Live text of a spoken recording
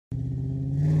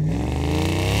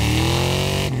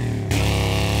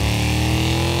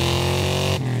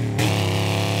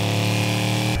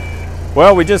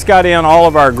Well, we just got in all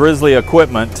of our Grizzly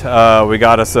equipment. We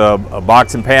got us a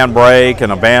box and pan brake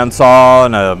and a bandsaw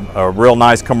and a real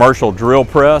nice commercial drill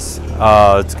press.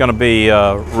 It's going to be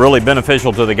really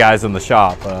beneficial to the guys in the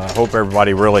shop. I hope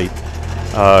everybody really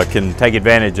can take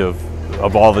advantage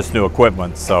of all this new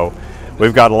equipment. So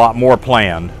we've got a lot more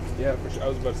planned. Yeah, for sure. I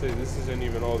was about to say, this isn't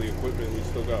even all the equipment. We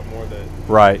still got more that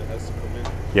has to come in.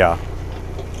 Yeah.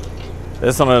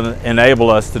 This will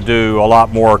enable us to do a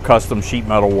lot more custom sheet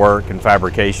metal work and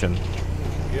fabrication.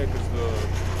 Yeah, because the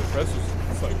press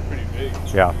is like pretty big.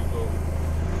 Yeah.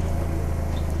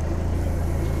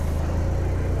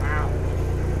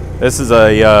 This is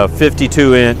a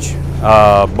 52-inch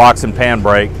box and pan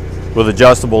brake with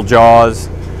adjustable jaws.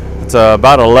 It's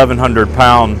about an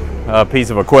 1,100-pound piece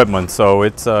of equipment, so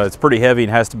it's pretty heavy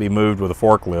and has to be moved with a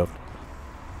forklift.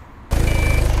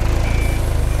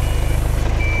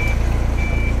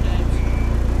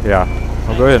 Yeah,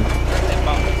 well, go ahead.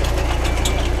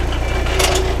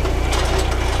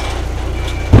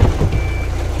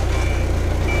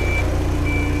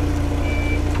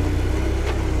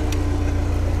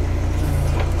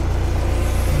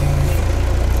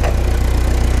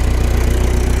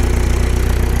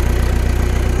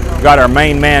 We've got our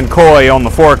main man Coy on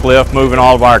the forklift moving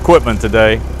all of our equipment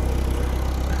today.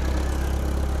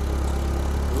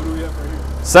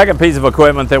 Second piece of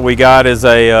equipment that we got is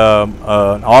an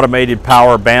automated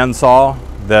power bandsaw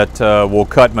that will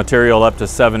cut material up to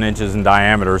 7 inches in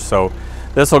diameter. So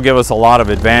this will give us a lot of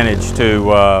advantage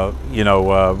to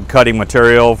cutting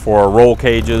material for roll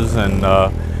cages and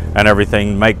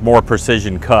everything, make more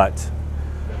precision cuts.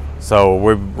 So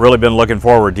we've really been looking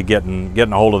forward to getting a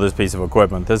hold of this piece of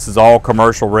equipment. This is all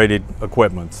commercial rated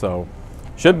equipment, so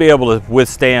should be able to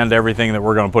withstand everything that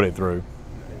we're going to put it through.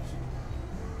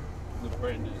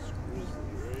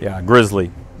 Yeah,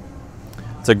 Grizzly.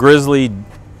 It's a Grizzly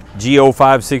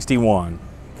GO561.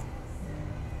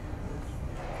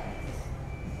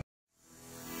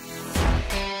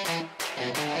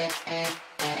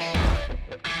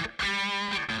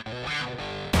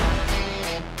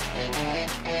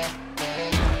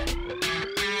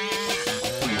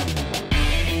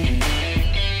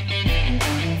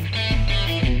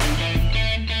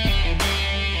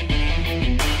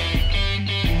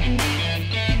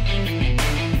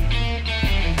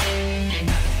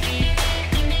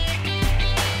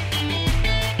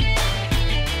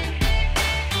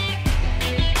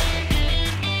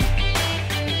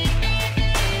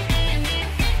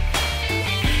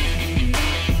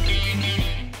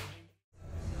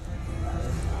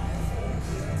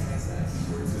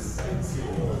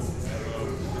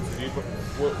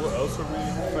 What else are we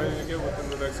planning to get within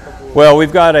the next couple of Well,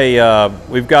 we've got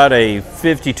a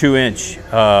 52-inch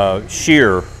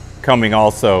shear coming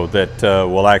also that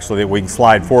that we can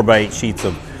slide 4x8 sheets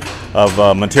of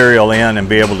material in and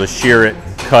be able to shear it,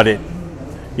 cut it,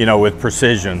 with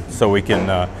precision. So we can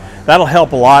that'll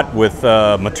help a lot with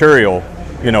material,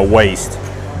 waste.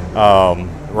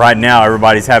 Right now,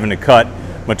 everybody's having to cut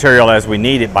material as we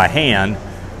need it by hand.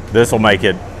 This will make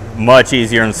it much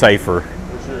easier and safer.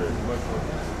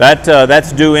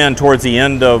 That's due in towards the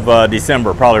end of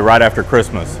December, probably right after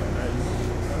Christmas.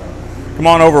 Come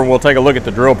on over and we'll take a look at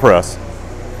the drill press.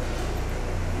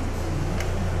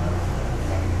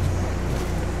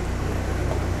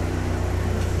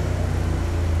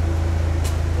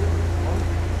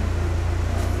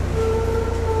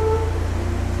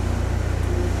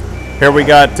 Here we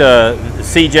got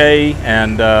CJ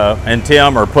and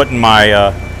Tim are putting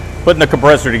the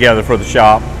compressor together for the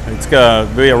shop. It's going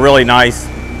to be a really nice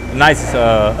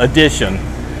addition,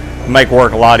 make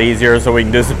work a lot easier so we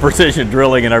can do some precision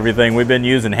drilling and everything. We've been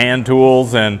using hand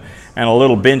tools and a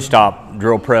little benchtop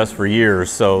drill press for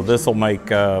years, so this will make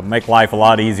life a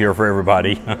lot easier for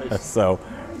everybody. So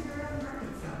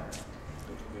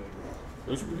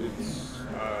it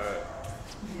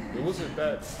wasn't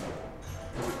that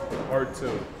hard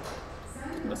to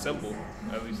assemble,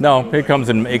 at least. no, it comes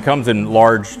in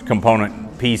large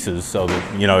component pieces, so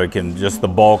that it can the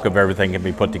bulk of everything can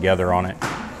be put together on it.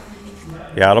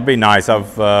 Yeah, it'll be nice.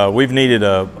 We've needed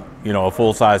a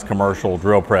full-size commercial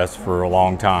drill press for a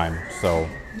long time, so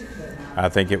I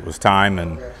think it was time,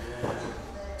 and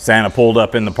Santa pulled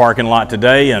up in the parking lot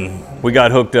today and we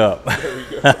got hooked up.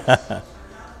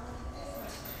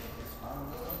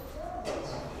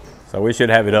 So we should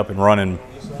have it up and running,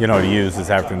 to use this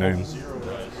afternoon.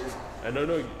 And I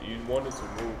know you wanted to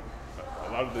move.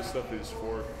 A lot of this stuff is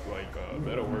for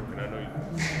metal work, and I know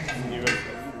even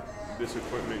this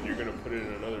equipment you're going to put it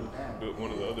in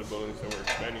one of the other buildings that we're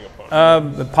expanding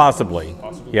upon. Possibly.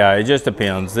 Yeah, it just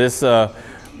depends. This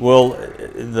Well,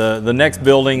 the next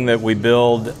building that we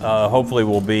build hopefully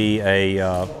will be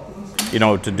a,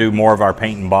 to do more of our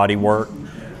paint and body work.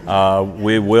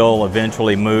 We will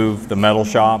eventually move the metal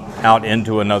shop out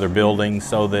into another building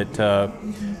so that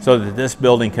this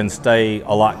building can stay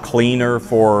a lot cleaner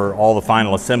for all the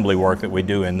final assembly work that we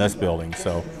do in this building.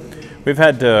 So we've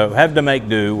had to make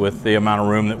do with the amount of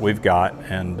room that we've got,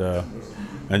 and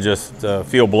just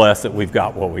feel blessed that we've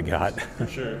got what we got. For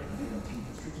sure.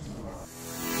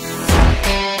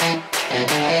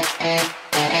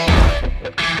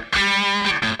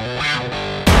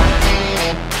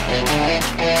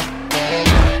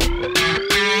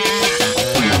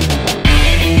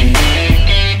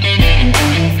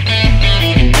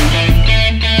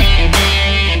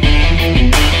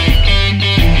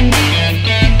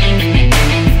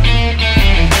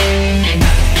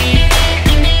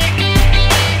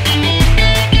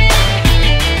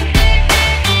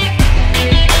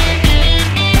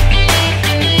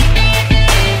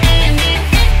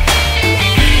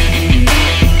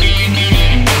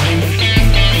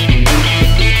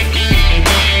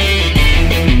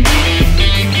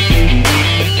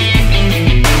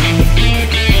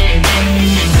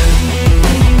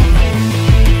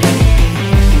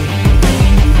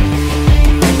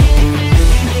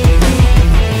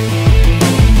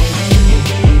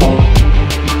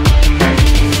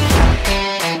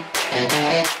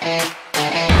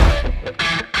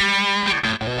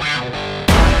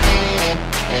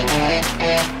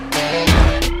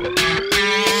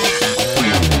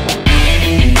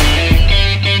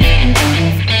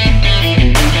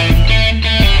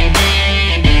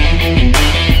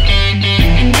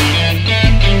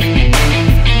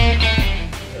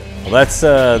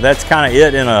 That's kind of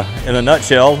it in a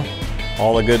nutshell,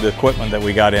 all the good equipment that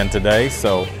we got in today.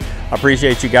 So I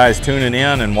appreciate you guys tuning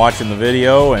in and watching the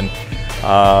video, and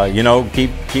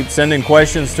keep sending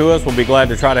questions to us. We'll be glad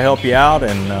to try to help you out,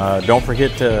 and don't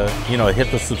forget to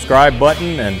hit the subscribe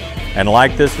button and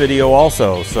like this video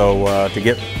also, so to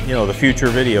get the future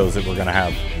videos that we're going to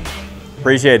have.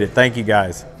 Appreciate it. Thank you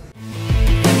guys.